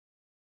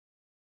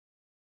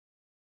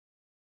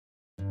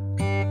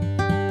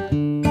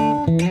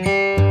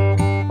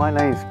My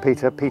name's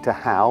Peter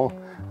Howe,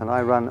 and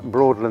I run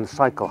Broadland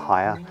Cycle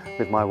Hire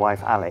with my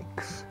wife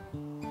Alex.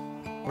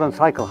 Broadland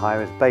Cycle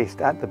Hire is based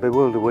at the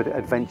Bewilderwood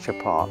Adventure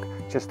Park,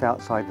 just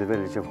outside the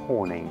village of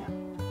Horning.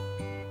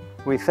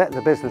 We set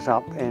the business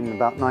up in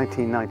about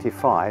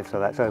 1995, so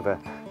that's over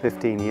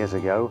 15 years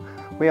ago.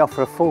 We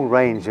offer a full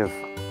range of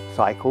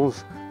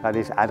cycles, that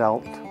is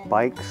adult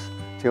bikes,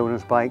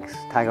 children's bikes,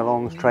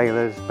 tag-alongs,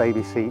 trailers,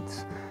 baby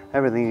seats,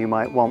 everything you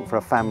might want for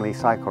a family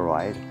cycle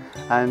ride.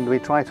 And we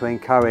try to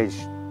encourage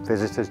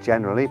visitors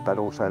generally, but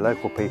also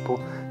local people,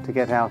 to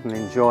get out and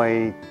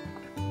enjoy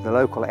the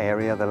local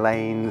area, the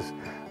lanes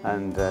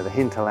and the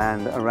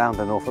hinterland around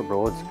the Norfolk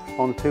Broads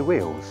on two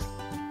wheels.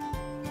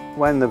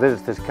 When the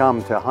visitors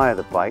come to hire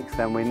the bikes,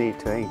 then we need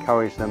to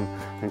encourage them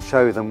and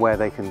show them where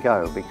they can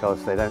go,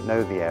 because they don't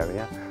know the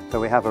area. So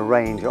we have a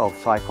range of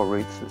cycle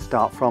routes that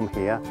start from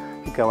here.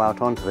 You go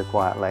out onto the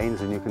quiet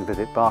lanes and you can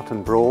visit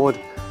Barton Broad,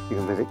 you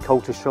can visit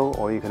Coltishall,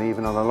 or you can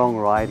even on a long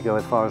ride go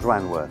as far as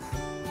Ranworth.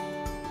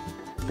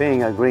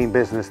 Being a green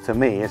business to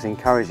me is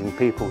encouraging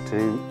people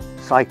to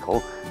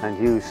cycle and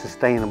use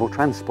sustainable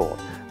transport,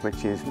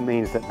 which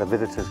means that the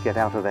visitors get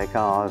out of their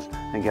cars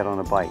and get on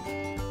a bike.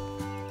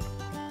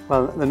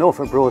 Well, the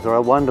Norfolk Broads are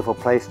a wonderful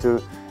place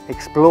to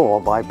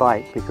explore by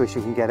bike, because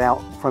you can get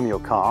out from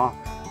your car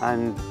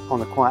and on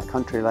the quiet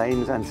country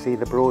lanes and see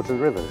the Broads and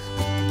rivers.